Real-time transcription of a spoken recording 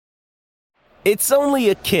It's only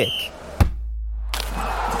a kick,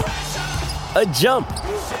 a jump,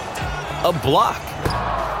 a block.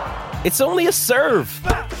 It's only a serve.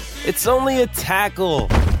 It's only a tackle,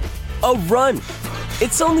 a run.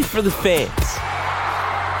 It's only for the fans.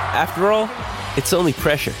 After all, it's only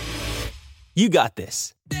pressure. You got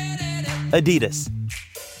this. Adidas.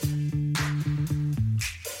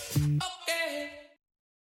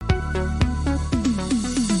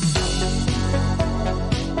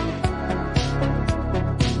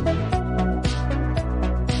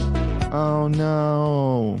 Oh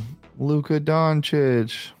no, Luka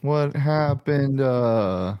Doncic, what happened?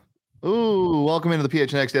 Welcome into the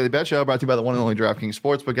PHNX Daily Bet Show, brought to you by the one and only DraftKings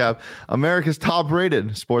Sportsbook app, America's top-rated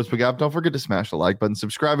sportsbook app. Don't forget to smash the like button,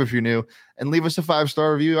 subscribe if you're new, and leave us a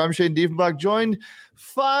 5-star review. I'm Shane Diefenbach, joined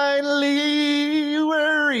finally,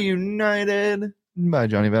 we're reunited by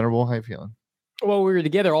Johnny Venerable. How you feeling? Well, we were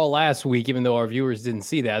together all last week, even though our viewers didn't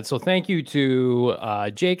see that. So thank you to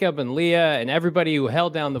Jacob and Leah and everybody who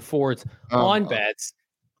held down the fort on bets.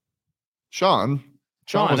 Sean,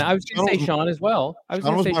 I was going to say Sean as well.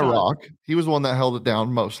 Sean was my rock. He was the one that held it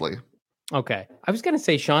down mostly. Okay. I was going to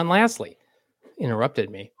say Sean lastly. Interrupted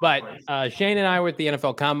me. But Shane and I were at the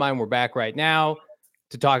NFL Combine. We're back right now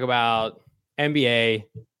to talk about NBA.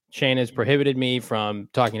 Shane has prohibited me from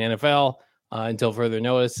talking NFL until further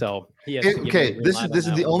notice. So he has to okay, this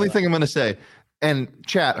is the only thing I'm going to say. And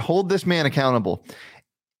chat, hold this man accountable.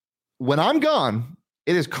 When I'm gone,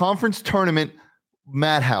 it is conference tournament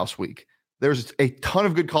madhouse week. There's a ton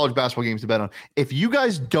of good college basketball games to bet on. If you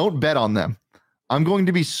guys don't bet on them, I'm going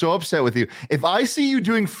to be so upset with you. If I see you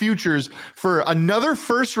doing futures for another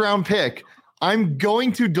first round pick, I'm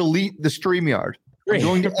going to delete the StreamYard. I'm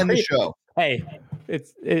going to end the show. Hey,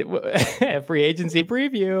 it's free agency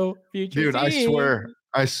preview. Future Dude, team.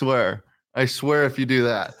 I swear if you do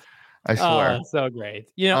that. I swear. Oh, so great.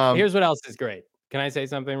 You know, here's what else is great. Can I say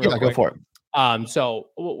something real quick? Go for it. So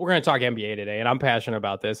we're going to talk NBA today, and I'm passionate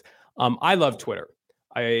about this. I love Twitter.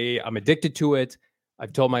 I'm addicted to it.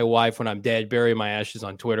 I've told my wife when I'm dead, bury my ashes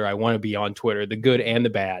on Twitter. I want to be on Twitter, the good and the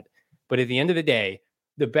bad. But at the end of the day,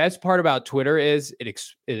 the best part about Twitter is it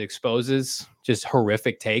exposes just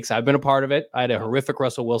horrific takes. I've been a part of it. I had a horrific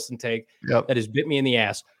Russell Wilson take that has bit me in the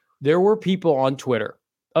ass. There were people on Twitter,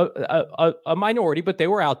 a minority, but they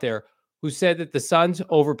were out there, who said that the Suns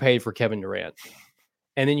overpaid for Kevin Durant.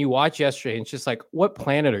 And then you watch yesterday, and it's just like, what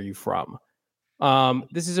planet are you from?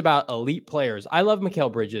 This is about elite players. I love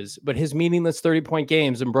Mikal Bridges, but his meaningless 30-point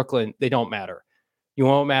games in Brooklyn, they don't matter. You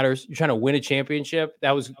know what matters? You're trying to win a championship.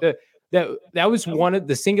 That was one of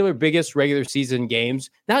the singular biggest regular season games,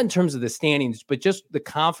 not in terms of the standings, but just the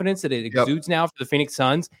confidence that it exudes now for the Phoenix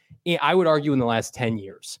Suns. I would argue in the last 10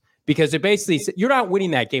 years, because it basically, you're not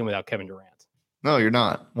winning that game without Kevin Durant. No, you're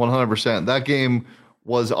not. 100%. That game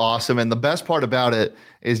was awesome. And the best part about it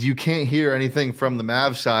is you can't hear anything from the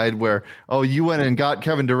Mavs side where, oh, you went and got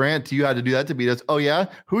Kevin Durant. You had to do that to beat us. Oh, yeah?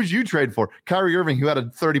 Who'd you trade for? Kyrie Irving, who had a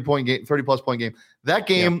 30-plus point game. That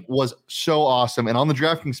game was so awesome. And on the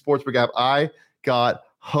DraftKings Sportsbook app, I got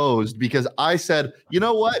hosed because I said, you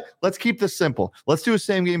know what? Let's keep this simple. Let's do a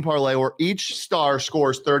same game parlay where each star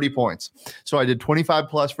scores 30 points. So I did 25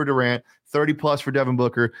 plus for Durant, 30 plus for Devin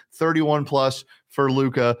Booker, 31 plus for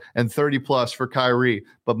Luka, and 30 plus for Kyrie.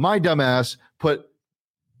 But my dumbass put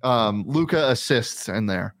Luka assists in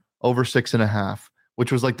there over 6.5,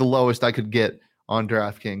 which was like the lowest I could get on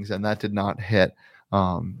DraftKings, and that did not hit.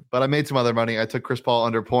 But I made some other money. I took Chris Paul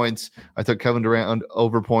under points. I took Kevin Durant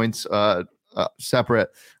over points separate.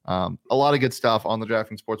 A lot of good stuff on the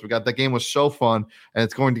DraftKings Sports. That game was so fun, and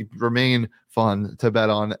it's going to remain fun to bet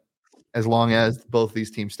on as long as both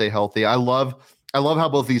these teams stay healthy. I love how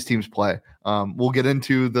both these teams play. We'll get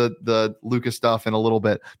into the Luka stuff in a little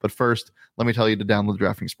bit, but first, let me tell you to download the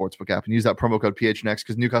DraftKings Sportsbook app and use that promo code PHNX,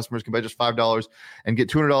 because new customers can bet just $5 and get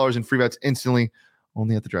 $200 in free bets instantly,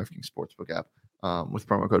 only at the DraftKings Sportsbook app with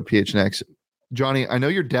promo code PHNX. Johnny, I know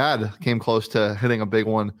your dad came close to hitting a big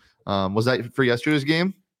one. Was that for yesterday's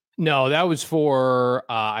game? No, that was for,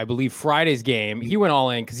 I believe, Friday's game. He went all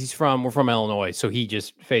in because we're from Illinois, so he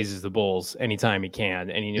just phases the Bulls anytime he can,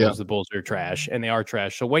 and he knows the Bulls are trash, and they are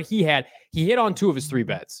trash. So what he hit on 2 of his 3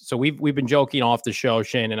 bets. So we've been joking off the show,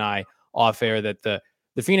 Shane and I, off air, that the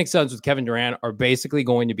Phoenix Suns with Kevin Durant are basically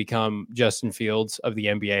going to become Justin Fields of the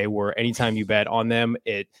NBA, where anytime you bet on them,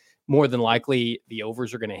 it more than likely the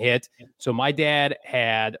overs are going to hit. So my dad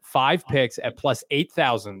had 5 picks at plus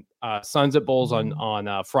 8,000 Suns at Bulls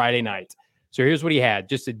on Friday night. So here's what he had.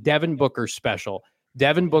 Just a Devin Booker special.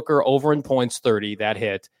 Devin Booker over in points 30, that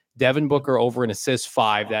hit. Devin Booker over in assists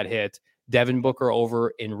 5, that hit. Devin Booker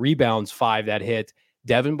over in rebounds 5, that hit.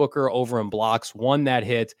 Devin Booker over in blocks 1, that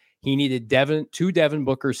hit. He needed two Devin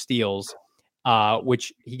Booker steals,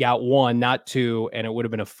 which he got one, not two, and it would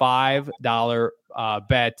have been a $5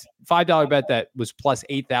 bet. $5 bet that was plus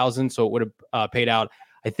 8,000, so it would have paid out,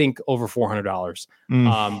 I think, over $400.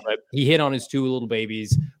 But he hit on his two little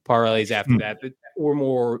babies parlays after that were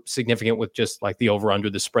more significant with just like the over under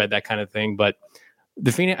the spread, that kind of thing. But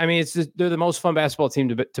the Phoenix, I mean, they're the most fun basketball team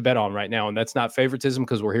to bet on right now, and that's not favoritism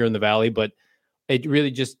because we're here in the Valley, but it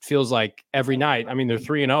really just feels like every night. I mean, they're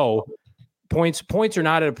 3-0. Points are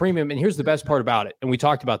not at a premium, and here's the best part about it. And we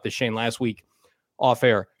talked about this, Shane, last week off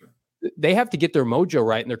air. They have to get their mojo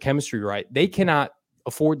right and their chemistry right. They cannot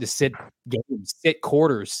afford to sit games, sit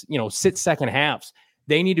quarters, sit second halves.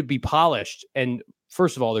 They need to be polished. And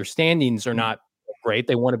first of all, their standings are not great.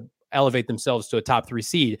 They want to elevate themselves to a top 3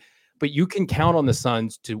 seed. But you can count on the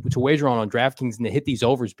Suns to wager on DraftKings and to hit these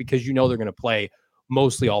overs because you know they're going to play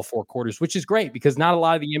mostly all 4 quarters, which is great because not a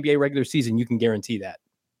lot of the NBA regular season, you can guarantee that.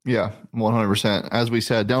 Yeah, 100%. As we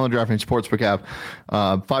said, download DraftKings Sportsbook app.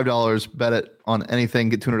 $5, bet it on anything,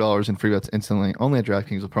 get $200 in free bets instantly. Only at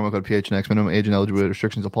DraftKings with promo code PHNX. Minimum age and eligibility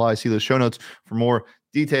restrictions apply. See those show notes for more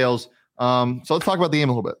details. So let's talk about the game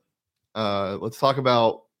a little bit. Let's talk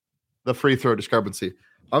about the free throw discrepancy.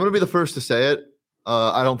 I'm going to be the first to say it.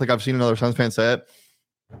 I don't think I've seen another Suns fan say it.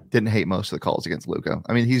 Didn't hate most of the calls against Luka.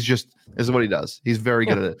 I mean, this is what he does. He's very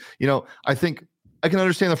good at it. I think I can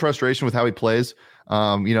understand the frustration with how he plays.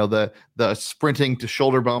 The sprinting to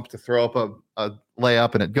shoulder bump to throw up a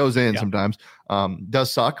layup and it goes in sometimes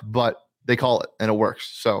does suck, but they call it and it works.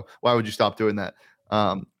 So why would you stop doing that?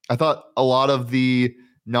 I thought a lot of the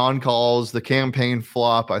non-calls, the campaign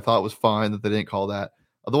flop, I thought was fine that they didn't call that.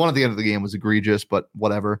 The one at the end of the game was egregious, but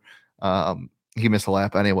whatever. He missed a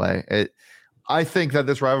lap anyway. I think that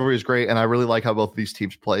this rivalry is great, and I really like how both of these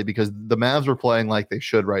teams play because the Mavs are playing like they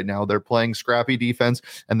should right now. They're playing scrappy defense,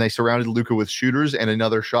 and they surrounded Luka with shooters and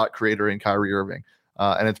another shot creator in Kyrie Irving,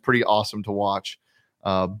 and it's pretty awesome to watch.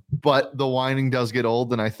 But the whining does get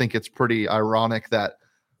old, and I think it's pretty ironic that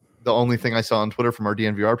the only thing I saw on Twitter from our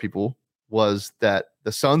DNVR people was that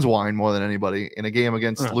the Suns whine more than anybody in a game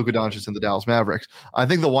against Luka Doncic and the Dallas Mavericks. I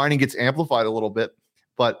think the whining gets amplified a little bit,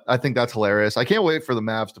 but I think that's hilarious. I can't wait for the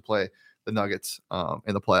Mavs to play the Nuggets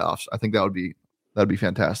in the playoffs. I think that'd be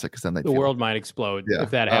fantastic because then the world might explode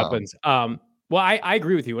if that happens. Well, I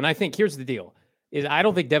agree with you, and I think here's the deal: is I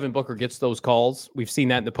don't think Devin Booker gets those calls. We've seen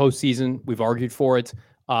that in the postseason. We've argued for it.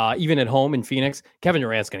 Even at home in Phoenix, Kevin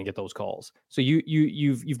Durant's going to get those calls. So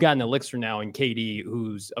you've got an elixir now in KD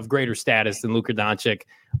who's of greater status than Luka Doncic.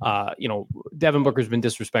 Devin Booker's been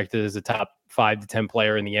disrespected as a top 5 to 10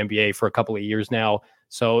 player in the NBA for a couple of years now.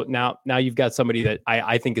 So now you've got somebody that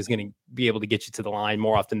I think is going to be able to get you to the line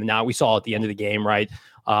more often than not. We saw at the end of the game, right?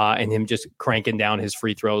 And him just cranking down his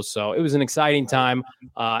free throws. So it was an exciting time.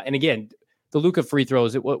 And again, the Luka free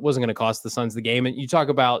throws, it wasn't going to cost the Suns the game. And you talk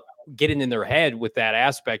about getting in their head with that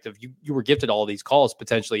aspect of you were gifted all these calls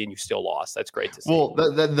potentially and you still lost. That's great to see. Well,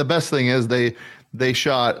 the best thing is they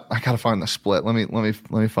shot. I gotta find the split. Let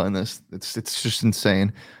me find this. It's just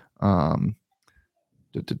insane.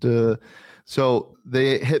 So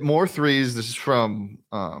they hit more threes. This is from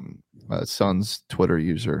Suns Twitter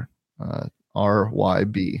user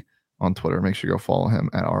RYB on Twitter. Make sure you go follow him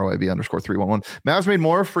at RYB_311. Mavs made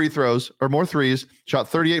more free throws or more threes, shot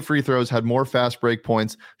 38 free throws, had more fast break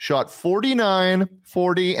points, shot 49,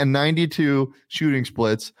 40, and 92 shooting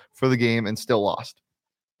splits for the game and still lost.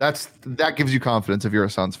 That gives you confidence if you're a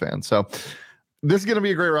Suns fan. So this is going to be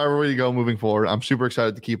a great rivalry to go moving forward. I'm super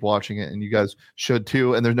excited to keep watching it, and you guys should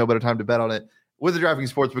too. And there's no better time to bet on it with the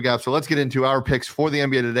DraftKings Sportsbook app. So let's get into our picks for the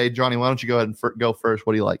NBA today. Johnny, why don't you go ahead and go first?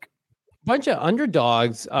 What do you like? Bunch of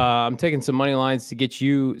underdogs. I'm taking some money lines to get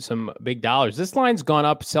you some big dollars. This line's gone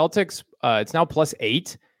up. Celtics, it's now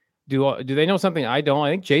 +8. Do they know something I don't?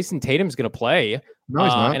 I think Jason Tatum's going to play. No,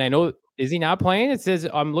 he's not. And I know, is he not playing? It says,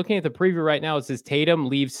 I'm looking at the preview right now. It says Tatum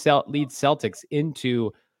leads Celtics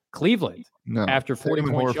into Cleveland after 40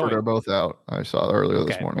 Tatum and Horford showing. Are both out. I saw earlier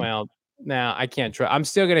this morning. Well, I can't try. I'm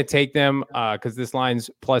still going to take them because this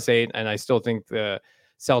line's +8, and I still think the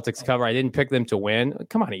Celtics cover. I didn't pick them to win.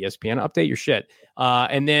 Come on, ESPN, update your shit.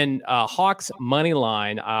 And then Hawks money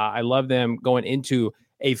line. I love them going into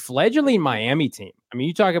a fledgling Miami team. I mean,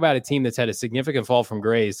 you talk about a team that's had a significant fall from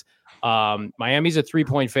grace. Miami's a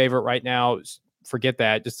 3-point favorite right now. Forget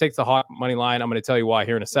that. Just take the Hawk money line. I'm going to tell you why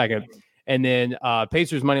here in a second. And then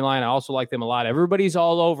Pacers money line. I also like them a lot. Everybody's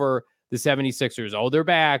all over the 76ers. Oh, they're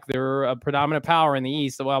back. They're a predominant power in the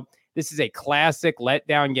East. Well, this is a classic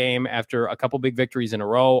letdown game after a couple big victories in a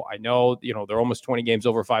row. I know, they're almost 20 games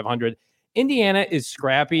over 500. Indiana is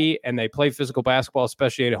scrappy, and they play physical basketball,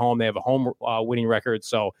 especially at home. They have a home winning record.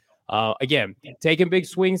 So Again, taking big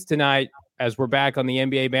swings tonight as we're back on the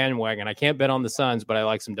NBA bandwagon. I can't bet on the Suns, but I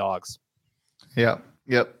like some dogs. Yeah.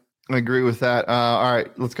 Yep. I agree with that. All right,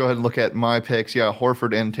 let's go ahead and look at my picks. Yeah,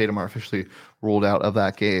 Horford and Tatum are officially ruled out of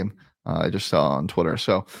that game. I just saw on Twitter.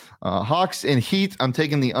 So Hawks and Heat, I'm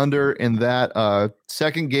taking the under in that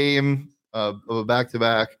second game of a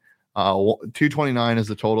back-to-back. 229 is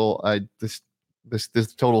the total. This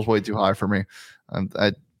total is way too high for me.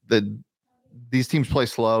 These teams play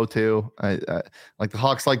slow too. Like the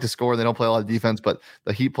Hawks like to score. They don't play a lot of defense, but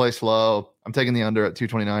the Heat play slow. I'm taking the under at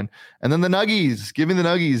 229. And then the Nuggies, give me the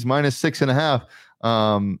Nuggies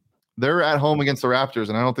 -6.5. They're at home against the Raptors,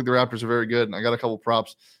 and I don't think the Raptors are very good. And I got a couple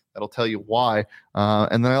props that'll tell you why.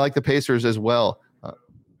 And then I like the Pacers as well.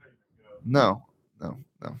 No.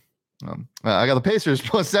 I got the Pacers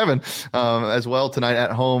 +7 as well tonight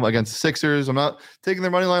at home against the Sixers. I'm not taking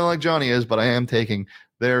their money line like Johnny is, but I am taking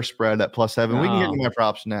their spread at +7. We can get into my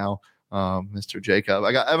props now, Mr. Jacob.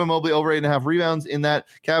 I got Evan Mobley over 8.5 rebounds in that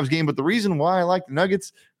Cavs game. But the reason why I like the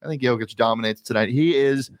Nuggets, I think Jokic dominates tonight. He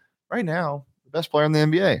is right now the best player in the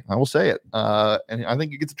NBA. I will say it. And I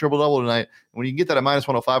think he gets a triple-double tonight. When you can get that at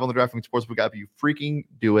 -105 on the DraftKings Sportsbook app, you freaking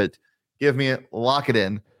do it. Give me it. Lock it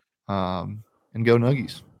in. And go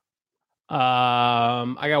Nuggies.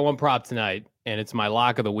 I got one prop tonight, and it's my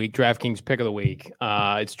lock of the week, DraftKings pick of the week.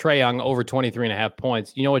 It's Trae Young over 23.5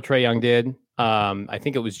 points. You know what Trae Young did? I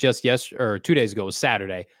think it was just 2 days ago, it was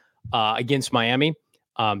Saturday, against Miami.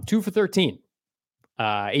 2 for 13,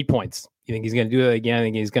 8 points. You think he's going to do that again? I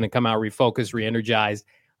think he's going to come out refocused, re-energized,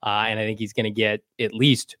 and I think he's going to get at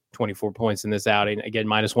least 24 points in this outing. Again,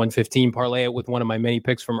 -115. Parlay it with one of my many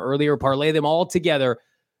picks from earlier. Parlay them all together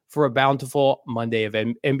for a bountiful Monday of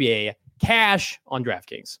NBA cash on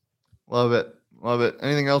DraftKings. Love it.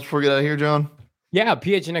 Anything else before we get out of here, John? Yeah,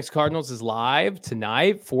 PHNX Cardinals is live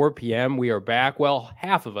tonight, 4 p.m. We are back. Well,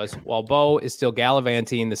 half of us, while Bo is still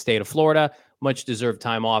gallivanting the state of Florida. Much deserved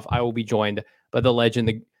time off. I will be joined by the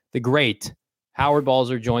legend, the great Howard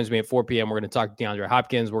Balzer joins me at 4 p.m. We're going to talk DeAndre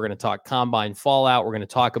Hopkins. We're going to talk combine fallout. We're going to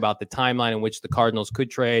talk about the timeline in which the Cardinals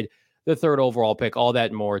could trade the third overall pick, all that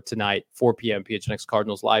and more tonight, 4 p.m. PHNX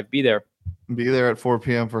Cardinals live. Be there. Be there at 4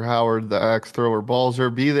 p.m. for Howard, the axe thrower Balzer.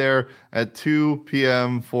 Be there at 2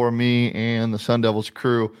 p.m. for me and the Sun Devils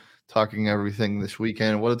crew talking everything this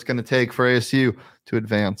weekend, what it's going to take for ASU to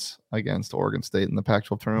advance against Oregon State in the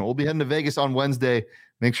Pac-12 tournament. We'll be heading to Vegas on Wednesday.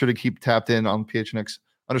 Make sure to keep tapped in on PHNX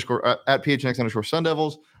at PHNX Sun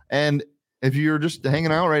Devils. And if you're just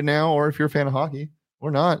hanging out right now, or if you're a fan of hockey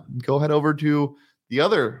or not, go head over to the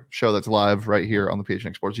other show that's live right here on the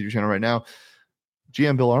PHNX Sports YouTube channel right now.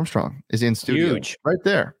 GM Bill Armstrong is in studio right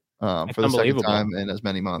there for the second time in as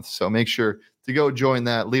many months. So make sure to go join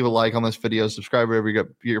that. Leave a like on this video. Subscribe wherever you get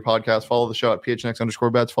your podcast. Follow the show at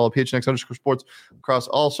PHNX_bets. Follow PHNX_sports across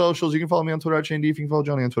all socials. You can follow me on Twitter at Shane D. You can follow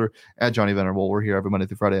Johnny on Twitter at Johnny Venerable. We're here every Monday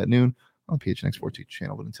through Friday at noon on the PHNX Sports YouTube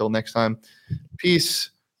channel. But until next time,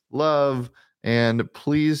 peace, love, and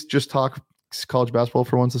please just talk college basketball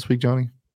for once this week, Johnny.